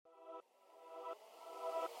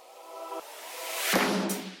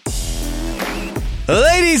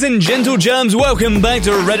Ladies and gentle germs, welcome back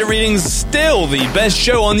to Reddit Readings, still the best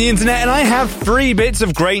show on the internet, and I have 3 bits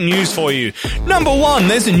of great news for you. Number 1,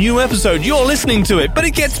 there's a new episode, you're listening to it, but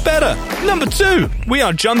it gets better. Number 2, we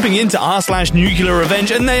are jumping into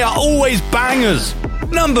r/NuclearRevenge, and they are always bangers.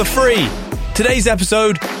 Number 3, today's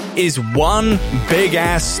episode is one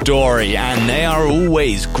big-ass story, and they are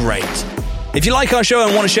always great. If you like our show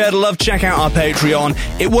and want to share the love, check out our Patreon.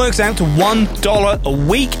 It works out to $1 a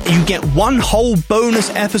week. You get one whole bonus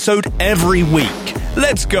episode every week.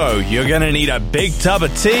 Let's go. You're going to need a big tub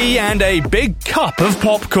of tea and a big cup of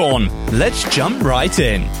popcorn. Let's jump right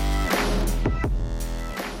in.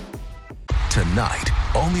 Tonight,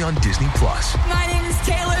 only on Disney+. My name is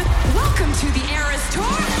Taylor. Welcome to the Eras Tour.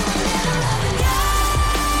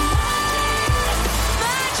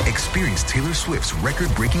 Experience Taylor Swift's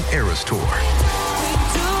record-breaking Eras Tour.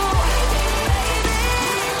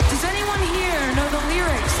 Does anyone here know the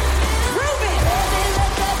lyrics? Prove it!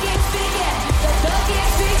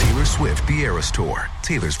 Taylor Swift, the Eras Tour,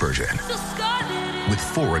 Taylor's version. With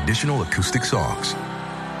 4 additional acoustic songs.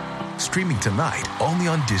 Streaming tonight, only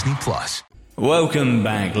on Disney+. Welcome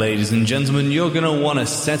back, ladies and gentlemen. You're going to want to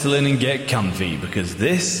settle in and get comfy, because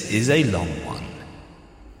this is a long one.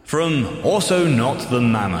 From Also Not the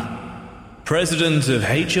Mama. President of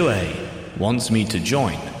HOA wants me to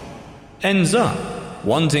join. Ends up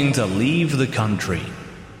wanting to leave the country.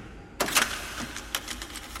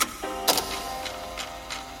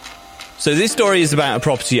 So this story is about a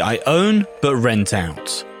property I own but rent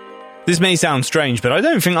out. This may sound strange, but I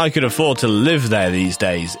don't think I could afford to live there these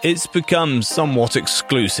days. It's become somewhat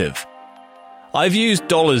exclusive. I've used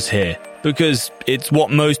dollars here because it's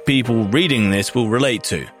what most people reading this will relate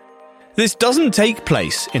to. This doesn't take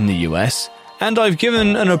place in the US, and I've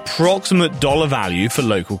given an approximate dollar value for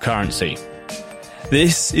local currency.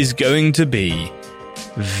 This is going to be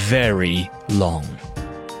very long.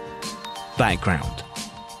 Background.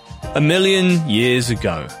 1,000,000 years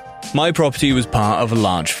ago, my property was part of a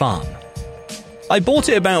large farm. I bought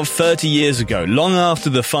it about 30 years ago, long after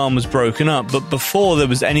the farm was broken up, but before there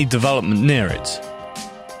was any development near it.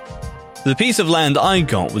 The piece of land I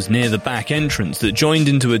got was near the back entrance that joined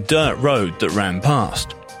into a dirt road that ran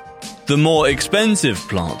past. The more expensive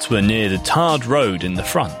plots were near the tarred road in the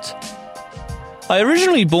front. I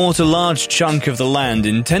originally bought a large chunk of the land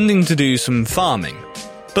intending to do some farming,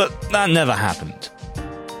 but that never happened.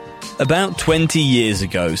 About 20 years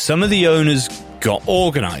ago, some of the owners got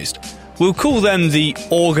organised. We'll call them the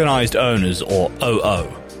Organised Owners, or OO,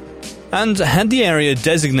 and had the area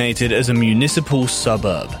designated as a municipal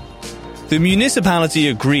suburb. The municipality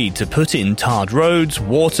agreed to put in tarred roads,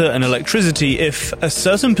 water and electricity if a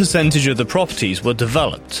certain percentage of the properties were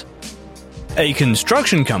developed. A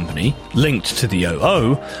construction company, linked to the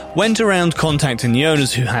OO, went around contacting the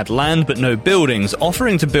owners who had land but no buildings,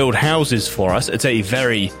 offering to build houses for us at a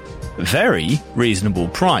very, very reasonable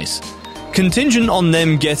price, contingent on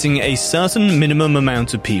them getting a certain minimum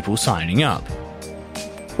amount of people signing up.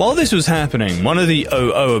 While this was happening, one of the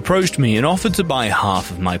OO approached me and offered to buy half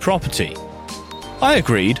of my property. I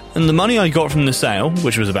agreed, and the money I got from the sale,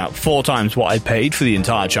 which was about 4 times what I paid for the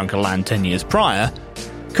entire chunk of land 10 years prior,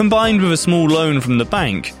 combined with a small loan from the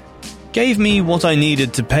bank, gave me what I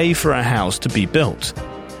needed to pay for a house to be built.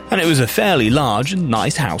 And it was a fairly large and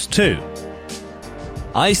nice house too.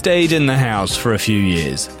 I stayed in the house for a few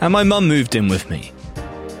years, and my mum moved in with me.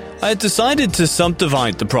 I had decided to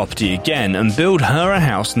subdivide the property again and build her a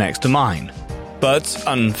house next to mine. But,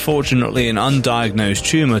 unfortunately, an undiagnosed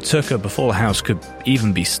tumour took her before the house could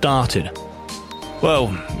even be started.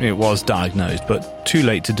 Well, it was diagnosed, but too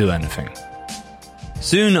late to do anything.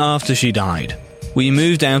 Soon after she died, we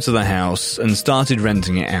moved out of the house and started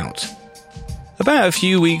renting it out. About a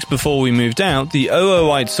few weeks before we moved out, the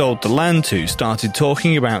OO I'd sold the land to started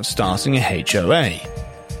talking about starting a HOA.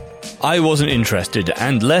 I wasn't interested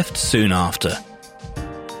and left soon after.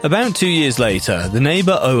 About 2 years later, the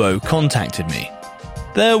neighbour OO contacted me.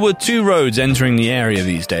 There were 2 roads entering the area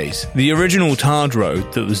these days. The original tarred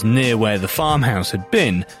road that was near where the farmhouse had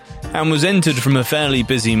been and was entered from a fairly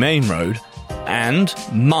busy main road, and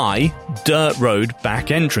my dirt road back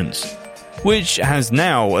entrance, which has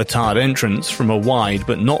now a tarred entrance from a wide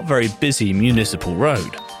but not very busy municipal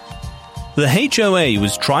road. The HOA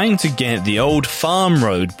was trying to get the old farm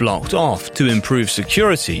road blocked off to improve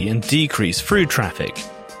security and decrease through traffic,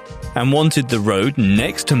 and wanted the road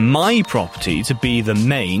next to my property to be the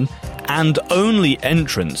main and only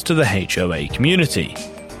entrance to the HOA community,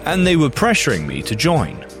 and they were pressuring me to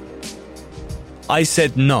join. I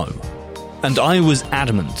said no, and I was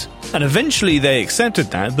adamant, and eventually they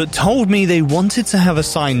accepted that but told me they wanted to have a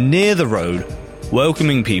sign near the road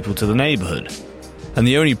welcoming people to the neighbourhood. and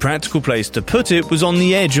the only practical place to put it was on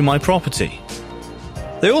the edge of my property.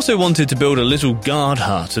 They also wanted to build a little guard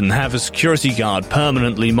hut and have a security guard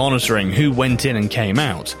permanently monitoring who went in and came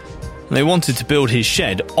out. They wanted to build his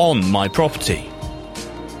shed on my property.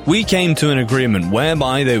 We came to an agreement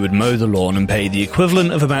whereby they would mow the lawn and pay the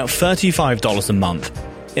equivalent of about $35 a month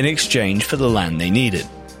in exchange for the land they needed.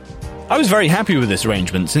 I was very happy with this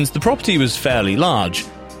arrangement since the property was fairly large,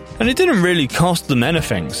 and it didn't really cost them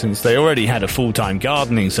anything since they already had a full-time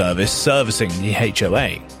gardening service servicing the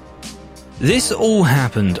HOA. This all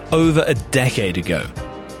happened over a decade ago.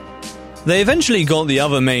 They eventually got the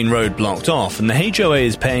other main road blocked off, and the HOA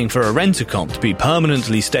is paying for a rent-a-cop to be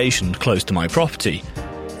permanently stationed close to my property,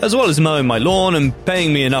 as well as mowing my lawn and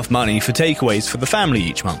paying me enough money for takeaways for the family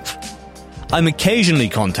each month. I'm occasionally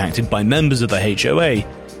contacted by members of the HOA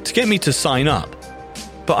to get me to sign up,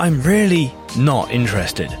 but I'm really not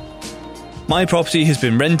interested. My property has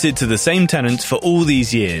been rented to the same tenants for all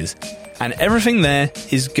these years, and everything there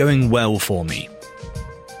is going well for me.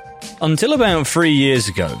 Until about 3 years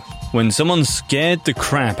ago, when someone scared the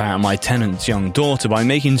crap out of my tenant's young daughter by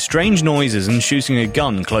making strange noises and shooting a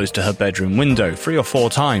gun close to her bedroom window 3 or 4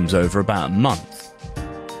 times over about a month.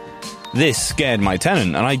 This scared my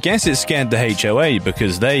tenant, and I guess it scared the HOA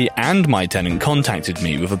because they and my tenant contacted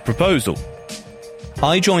me with a proposal.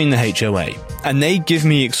 I join the HOA, and they give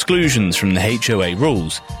me exclusions from the HOA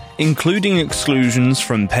rules, including exclusions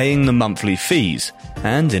from paying the monthly fees,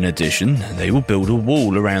 and in addition, they will build a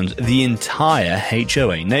wall around the entire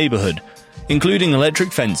HOA neighbourhood, including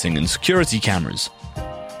electric fencing and security cameras.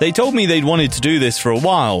 They told me they'd wanted to do this for a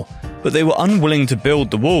while, but they were unwilling to build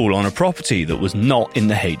the wall on a property that was not in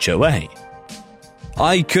the HOA.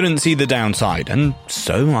 I couldn't see the downside, and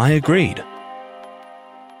so I agreed.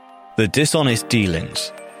 The dishonest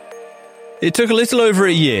dealings. It took a little over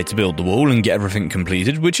a year to build the wall and get everything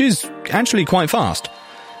completed, which is actually quite fast.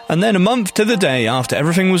 And then a month to the day after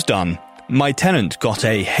everything was done, my tenant got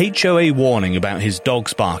a HOA warning about his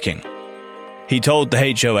dogs barking. He told the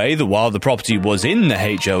HOA that while the property was in the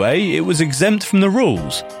HOA, it was exempt from the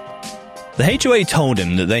rules. The HOA told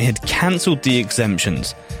him that they had cancelled the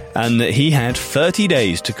exemptions and that he had 30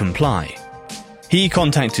 days to comply. He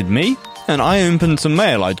contacted me, and I opened some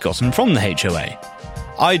mail I'd gotten from the HOA.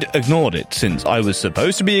 I'd ignored it since I was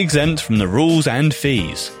supposed to be exempt from the rules and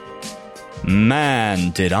fees.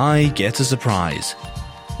 Man, did I get a surprise.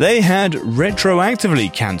 They had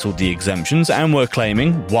retroactively cancelled the exemptions and were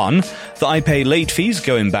claiming 1. That I pay late fees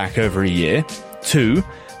going back over a year, 2.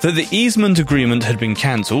 That the easement agreement had been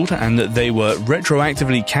cancelled and that they were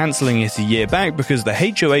retroactively cancelling it a year back because the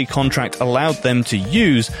HOA contract allowed them to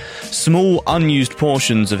use small unused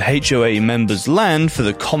portions of HOA members' land for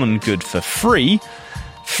the common good for free,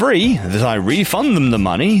 that I refund them the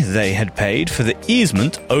money they had paid for the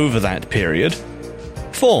easement over that period,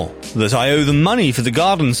 4. That I owe them money for the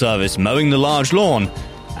garden service mowing the large lawn,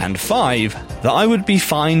 and 5. That I would be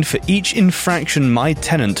fined for each infraction my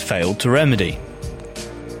tenant failed to remedy.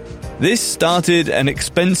 This started an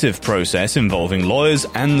expensive process involving lawyers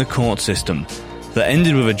and the court system that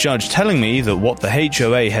ended with a judge telling me that what the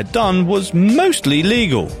HOA had done was mostly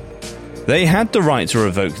legal. They had the right to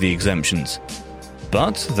revoke the exemptions,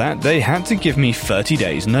 but that they had to give me 30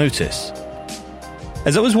 days notice.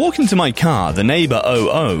 As I was walking to my car, the neighbour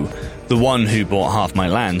OO, the one who bought half my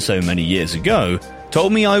land so many years ago,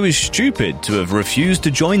 told me I was stupid to have refused to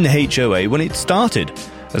join the HOA when it started,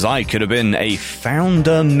 as I could have been a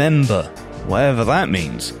founder member, whatever that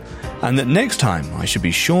means, and that next time I should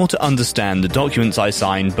be sure to understand the documents I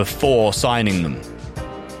signed before signing them.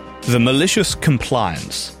 The malicious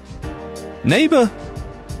compliance. Neighbour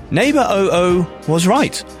OO was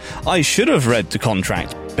right. I should have read the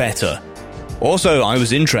contract better. Also, I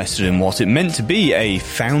was interested in what it meant to be a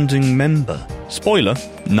founding member. Spoiler,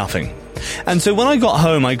 nothing. And so when I got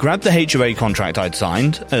home, I grabbed the HOA contract I'd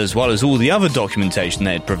signed, as well as all the other documentation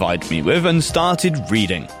they had provided me with, and started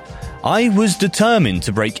reading. I was determined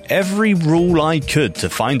to break every rule I could to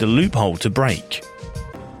find a loophole to break.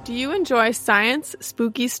 Do you enjoy science,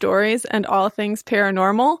 spooky stories, and all things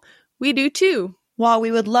paranormal? We do too. While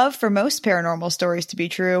we would love for most paranormal stories to be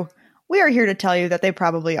true, we are here to tell you that they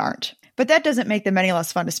probably aren't. But that doesn't make them any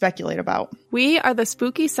less fun to speculate about. We are the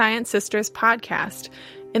Spooky Science Sisters podcast.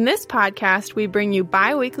 In this podcast, we bring you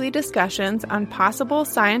bi-weekly discussions on possible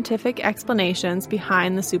scientific explanations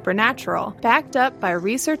behind the supernatural. Backed up by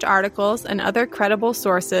research articles and other credible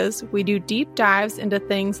sources, we do deep dives into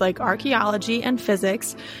things like archaeology and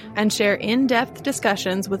physics and share in-depth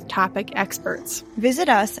discussions with topic experts. Visit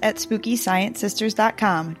us at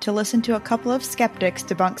SpookyScienceSisters.com to listen to a couple of skeptics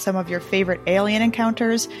debunk some of your favorite alien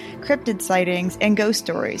encounters, cryptid sightings, and ghost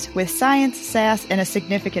stories with science, sass, and a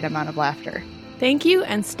significant amount of laughter. Thank you,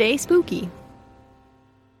 and stay spooky.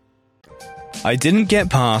 I didn't get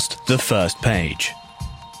past the first page.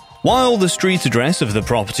 While the street address of the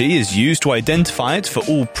property is used to identify it for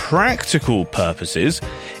all practical purposes,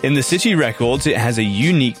 in the city records it has a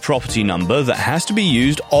unique property number that has to be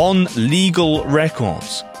used on legal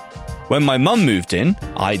records. When my mum moved in,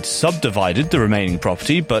 I'd subdivided the remaining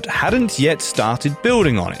property but hadn't yet started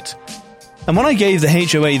building on it. And when I gave the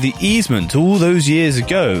HOA the easement all those years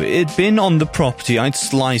ago, it'd been on the property I'd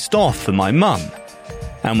sliced off for my mum.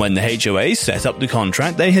 And when the HOA set up the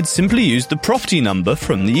contract, they had simply used the property number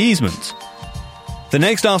from the easement. The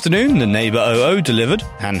next afternoon, the neighbour OO delivered,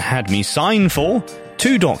 and had me sign for,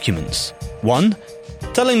 2 documents. One,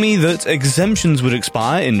 telling me that exemptions would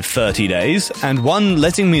expire in 30 days, and one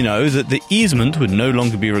letting me know that the easement would no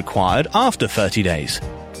longer be required after 30 days.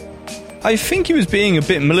 I think he was being a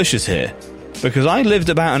bit malicious here, because I lived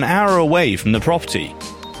about an hour away from the property,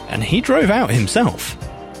 and he drove out himself.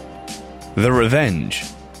 The revenge.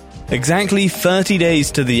 Exactly 30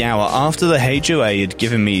 days to the hour after the HOA had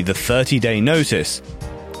given me the 30-day notice,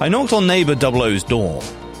 I knocked on neighbour 00's door.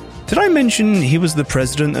 Did I mention he was the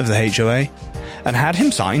president of the HOA? And had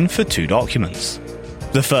him sign for 2 documents.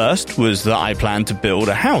 The first was that I planned to build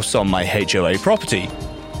a house on my HOA property,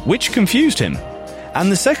 which confused him. And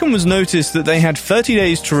the second was notice that they had 30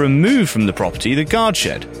 days to remove from the property the guard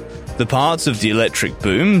shed, the parts of the electric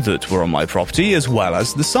boom that were on my property, as well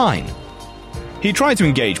as the sign. He tried to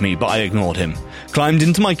engage me, but I ignored him, climbed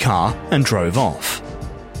into my car, and drove off.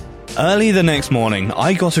 Early the next morning,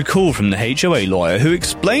 I got a call from the HOA lawyer who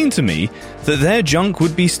explained to me that their junk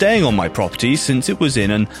would be staying on my property since it was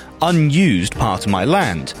in an unused part of my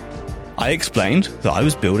land. I explained that I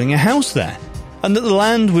was building a house there, and that the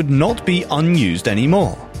land would not be unused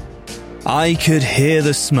anymore. I could hear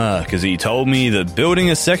the smirk as he told me that building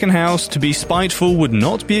a second house to be spiteful would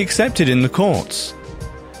not be accepted in the courts.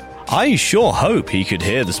 I sure hope he could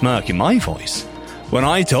hear the smirk in my voice when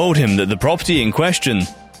I told him that the property in question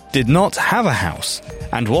did not have a house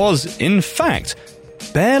and was, in fact,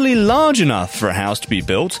 barely large enough for a house to be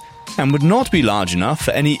built and would not be large enough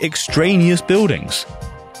for any extraneous buildings.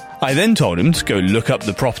 I then told him to go look up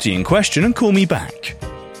the property in question and call me back.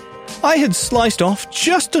 I had sliced off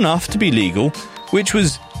just enough to be legal, which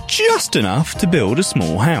was just enough to build a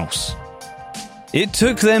small house. It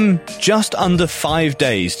took them just under 5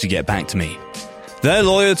 days to get back to me. Their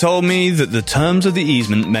lawyer told me that the terms of the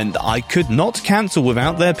easement meant that I could not cancel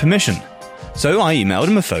without their permission, so I emailed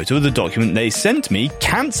him a photo of the document they sent me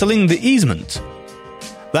cancelling the easement.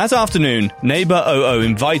 That afternoon, neighbour OO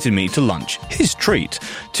invited me to lunch, his treat,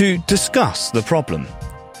 to discuss the problem.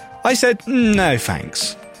 I said, no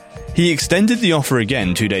thanks. He extended the offer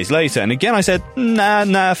again 2 days later, and again I said,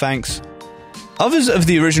 nah thanks. Others of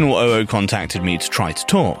the original OO contacted me to try to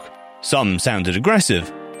talk. Some sounded aggressive,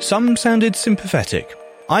 some sounded sympathetic.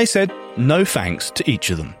 I said no thanks to each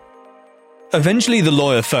of them. Eventually the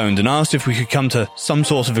lawyer phoned and asked if we could come to some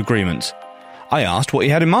sort of agreement. I asked what he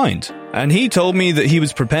had in mind, and he told me that he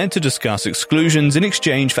was prepared to discuss exclusions in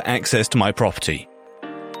exchange for access to my property.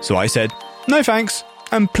 So I said, no thanks,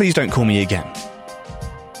 and please don't call me again.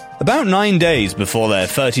 About 9 days before their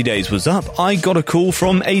 30 days was up, I got a call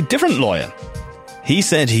from a different lawyer. He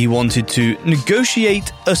said he wanted to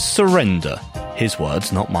negotiate a surrender. His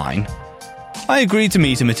words, not mine. I agreed to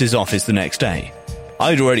meet him at his office the next day.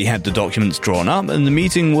 I'd already had the documents drawn up, and the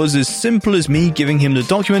meeting was as simple as me giving him the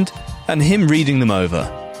document and him reading them over.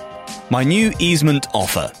 My new easement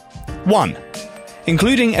offer. 1.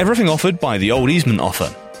 Including everything offered by the old easement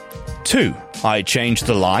offer. 2. I changed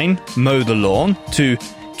the line, mow the lawn, to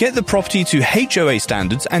get the property to HOA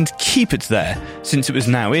standards and keep it there, since it was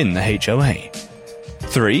now in the HOA.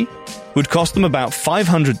 3. Would cost them about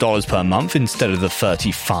 $500 per month instead of the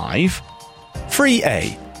 $35.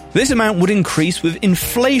 3A. This amount would increase with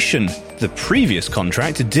inflation. The previous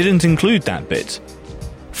contract didn't include that bit.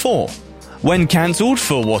 4. When cancelled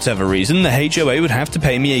for whatever reason, the HOA would have to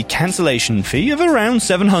pay me a cancellation fee of around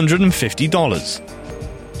 $750.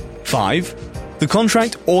 5. The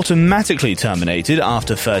contract automatically terminated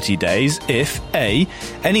after 30 days if A.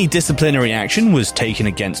 Any disciplinary action was taken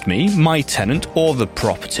against me, my tenant, or the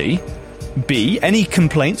property. B. Any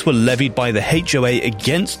complaints were levied by the HOA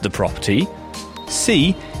against the property.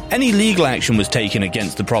 C. Any legal action was taken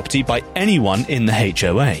against the property by anyone in the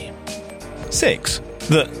HOA. 6.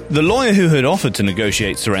 That the lawyer who had offered to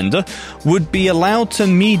negotiate surrender would be allowed to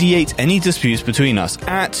mediate any disputes between us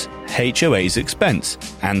at HOA's expense.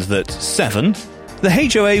 And that 7. The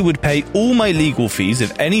HOA would pay all my legal fees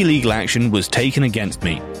if any legal action was taken against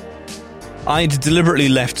me. I'd deliberately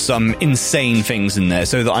left some insane things in there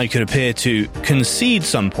so that I could appear to concede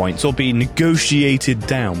some points or be negotiated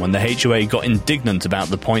down when the HOA got indignant about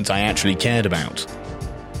the points I actually cared about.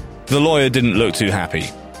 The lawyer didn't look too happy.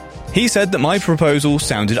 He said that my proposal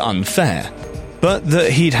sounded unfair, but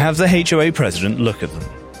that he'd have the HOA president look at them.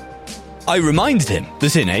 I reminded him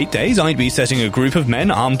that in 8 days I'd be setting a group of men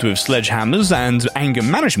armed with sledgehammers and anger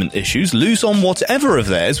management issues loose on whatever of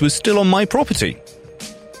theirs was still on my property.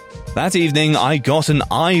 That evening, I got an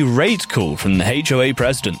irate call from the HOA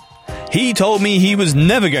president. He told me he was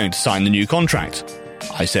never going to sign the new contract.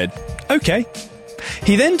 I said, okay.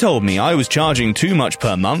 He then told me I was charging too much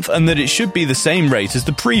per month and that it should be the same rate as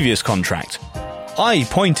the previous contract. I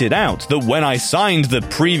pointed out that when I signed the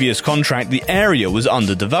previous contract, the area was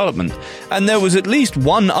under development, and there was at least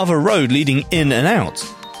one other road leading in and out.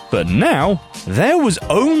 But now, there was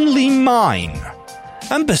only mine.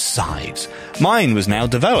 And besides, mine was now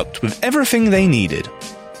developed with everything they needed.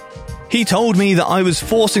 He told me that I was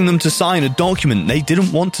forcing them to sign a document they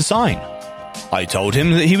didn't want to sign. I told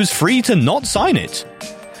him that he was free to not sign it.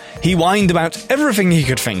 He whined about everything he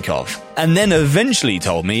could think of, and then eventually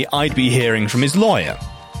told me I'd be hearing from his lawyer.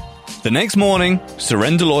 The next morning,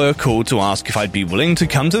 Surrender Lawyer called to ask if I'd be willing to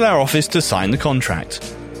come to their office to sign the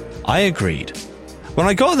contract. I agreed. When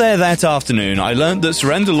I got there that afternoon, I learned that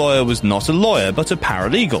Surrender Lawyer was not a lawyer, but a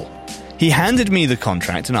paralegal. He handed me the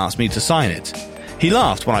contract and asked me to sign it. He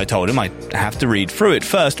laughed when I told him I'd have to read through it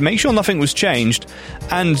first to make sure nothing was changed,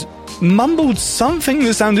 and mumbled something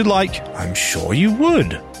that sounded like, "I'm sure you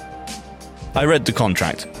would." I read the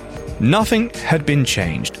contract. Nothing had been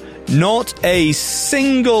changed. Not a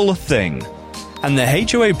single thing. And the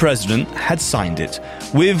HOA president had signed it,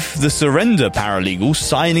 with the surrender paralegal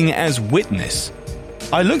signing as witness.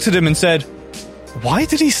 I looked at him and said, "Why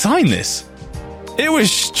did he sign this? It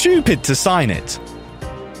was stupid to sign it."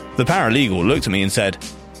 The paralegal looked at me and said,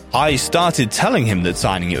 "I started telling him that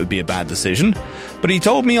signing it would be a bad decision, but he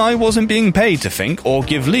told me I wasn't being paid to think or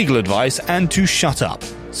give legal advice and to shut up.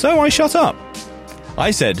 So I shut up."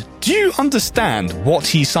 I said, "Do you understand what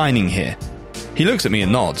he's signing here?" He looks at me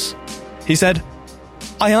and nods. He said,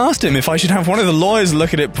 "I asked him if I should have one of the lawyers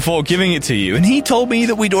look at it before giving it to you, and he told me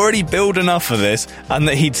that we'd already billed enough for this and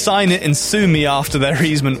that he'd sign it and sue me after their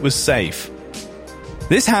easement was safe."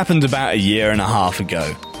 This happened about a year and a half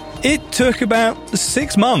ago. It took about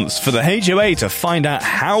 6 months for the HOA to find out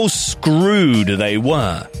how screwed they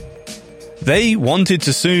were. They wanted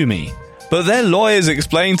to sue me, but their lawyers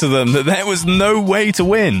explained to them that there was no way to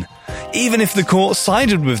win. Even if the court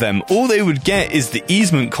sided with them, all they would get is the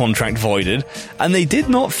easement contract voided, and they did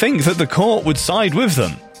not think that the court would side with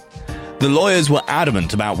them. The lawyers were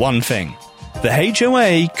adamant about one thing. The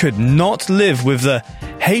HOA could not live with the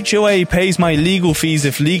 "HOA pays my legal fees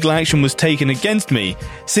if legal action was taken against me,"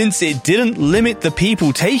 since it didn't limit the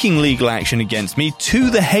people taking legal action against me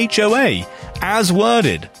to the HOA, as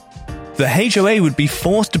worded. The HOA would be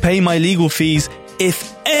forced to pay my legal fees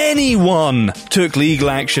if anyone took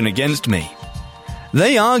legal action against me.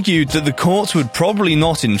 They argued that the courts would probably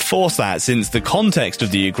not enforce that since the context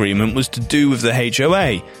of the agreement was to do with the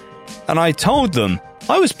HOA. And I told them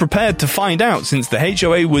I was prepared to find out since the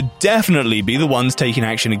HOA would definitely be the ones taking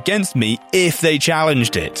action against me if they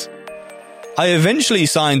challenged it. I eventually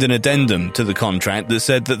signed an addendum to the contract that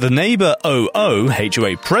said that the neighbour OO,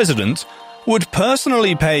 HOA president, would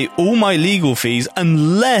personally pay all my legal fees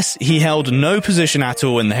unless he held no position at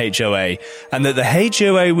all in the HOA, and that the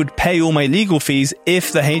HOA would pay all my legal fees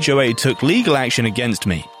if the HOA took legal action against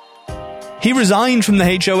me. He resigned from the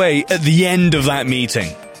HOA at the end of that meeting.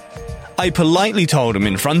 I politely told him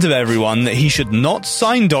in front of everyone that he should not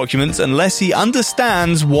sign documents unless he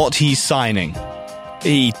understands what he's signing.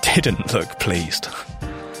 He didn't look pleased.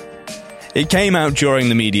 It came out during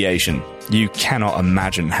the mediation. You cannot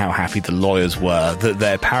imagine how happy the lawyers were that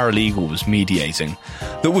their paralegal was mediating.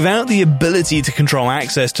 That without the ability to control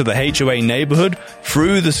access to the HOA neighbourhood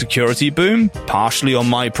through the security boom, partially on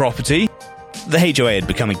my property, the HOA had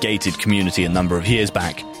become a gated community a number of years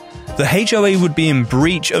back. The HOA would be in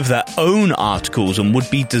breach of their own articles and would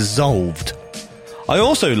be dissolved. I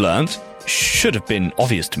also learnt, should have been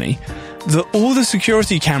obvious to me, that all the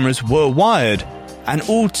security cameras were wired and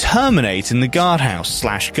all terminate in the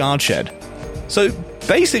guardhouse/guard shed. So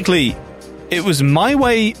basically, It was my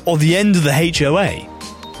way or the end of the HOA.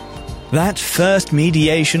 That first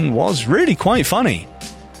mediation was really quite funny.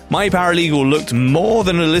 My paralegal looked more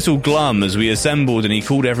than a little glum as we assembled and he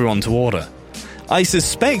called everyone to order. I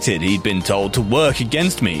suspected he'd been told to work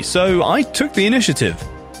against me, so I took the initiative.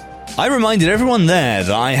 I reminded everyone there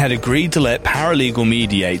that I had agreed to let paralegal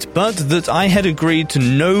mediate, but that I had agreed to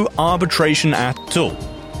no arbitration at all.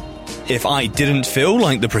 If I didn't feel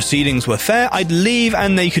like the proceedings were fair, I'd leave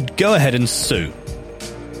and they could go ahead and sue.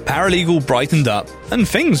 Paralegal brightened up, and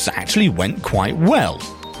things actually went quite well.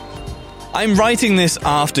 I'm writing this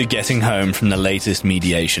after getting home from the latest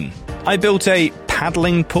mediation. I built a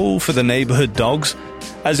paddling pool for the neighborhood dogs,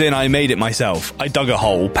 as in I made it myself. I dug a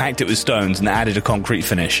hole, packed it with stones, and added a concrete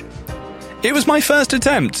finish. It was my first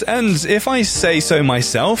attempt, and if I say so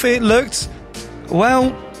myself, it looked,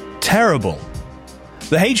 well, terrible.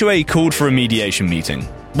 The HOA called for a mediation meeting.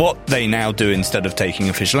 What they now do instead of taking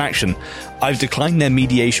official action. I've declined their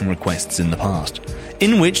mediation requests in the past,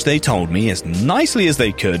 in which they told me, as nicely as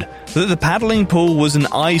they could, that the paddling pool was an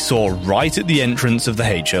eyesore right at the entrance of the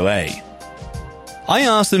HOA. I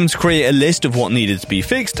asked them to create a list of what needed to be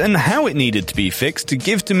fixed and how it needed to be fixed to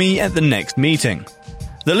give to me at the next meeting.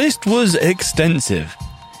 The list was extensive.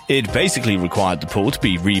 It basically required the pool to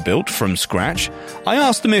be rebuilt from scratch. I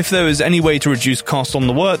asked them if there was any way to reduce costs on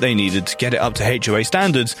the work they needed to get it up to HOA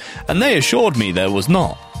standards, and they assured me there was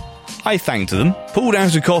not. I thanked them, pulled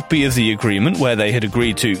out a copy of the agreement where they had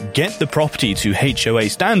agreed to get the property to HOA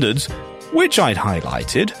standards, which I'd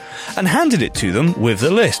highlighted, and handed it to them with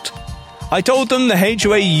the list. I told them the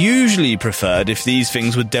HOA usually preferred if these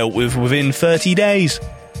things were dealt with within 30 days.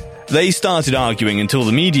 They started arguing until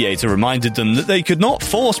the mediator reminded them that they could not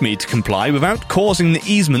force me to comply without causing the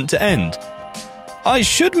easement to end. I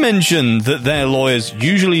should mention that their lawyers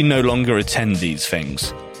usually no longer attend these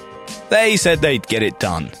things. They said they'd get it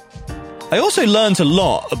done. I also learnt a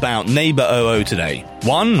lot about Neighbour 00 today.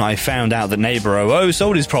 One, I found out that Neighbour 00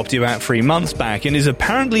 sold his property about 3 months back and is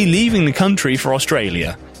apparently leaving the country for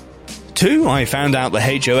Australia. 2, I found out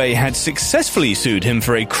the HOA had successfully sued him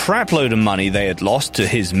for a crapload of money they had lost to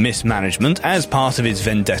his mismanagement as part of his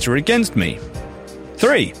vendetta against me.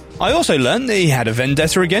 3, I also learned that he had a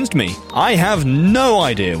vendetta against me. I have no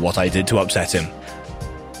idea what I did to upset him.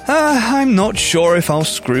 I'm not sure if I'll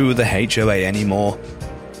screw with the HOA anymore.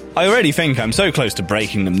 I already think I'm so close to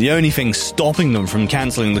breaking them, the only thing stopping them from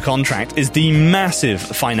cancelling the contract is the massive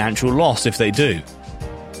financial loss if they do.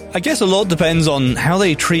 I guess a lot depends on how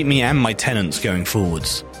they treat me and my tenants going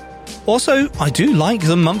forwards. Also, I do like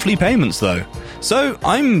the monthly payments though, so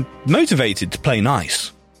I'm motivated to play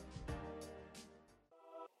nice.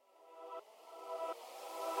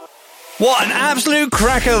 What an absolute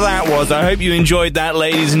cracker that was. I hope you enjoyed that,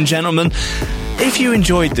 ladies and gentlemen. If you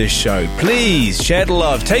enjoyed this show, please share the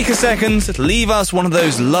love. Take a second, leave us one of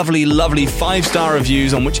those lovely, lovely 5-star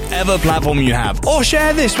reviews on whichever platform you have. Or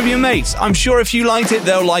share this with your mates. I'm sure if you liked it,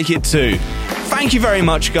 they'll like it too. Thank you very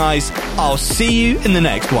much, guys. I'll see you in the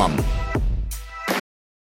next one.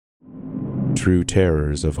 True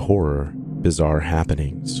terrors of horror, bizarre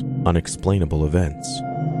happenings, unexplainable events.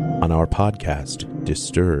 On our podcast,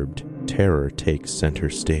 Disturbed, terror takes center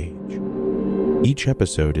stage. Each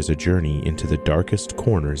episode is a journey into the darkest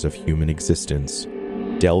corners of human existence,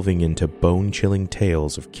 delving into bone-chilling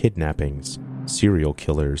tales of kidnappings, serial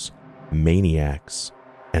killers, maniacs,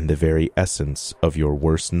 and the very essence of your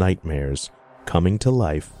worst nightmares coming to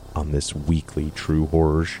life on this weekly true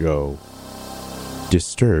horror show.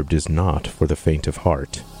 Disturbed is not for the faint of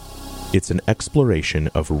heart. It's an exploration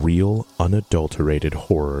of real, unadulterated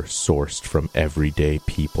horror sourced from everyday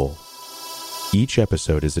people. Each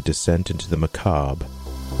episode is a descent into the macabre,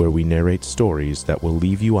 where we narrate stories that will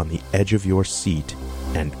leave you on the edge of your seat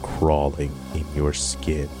and crawling in your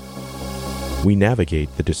skin. We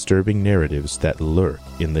navigate the disturbing narratives that lurk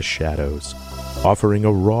in the shadows, offering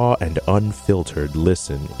a raw and unfiltered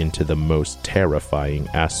listen into the most terrifying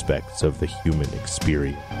aspects of the human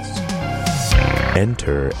experience.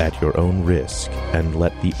 Enter at your own risk and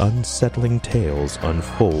let the unsettling tales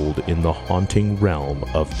unfold in the haunting realm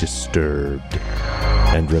of Disturbed.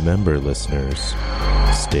 And remember, listeners,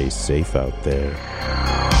 stay safe out there.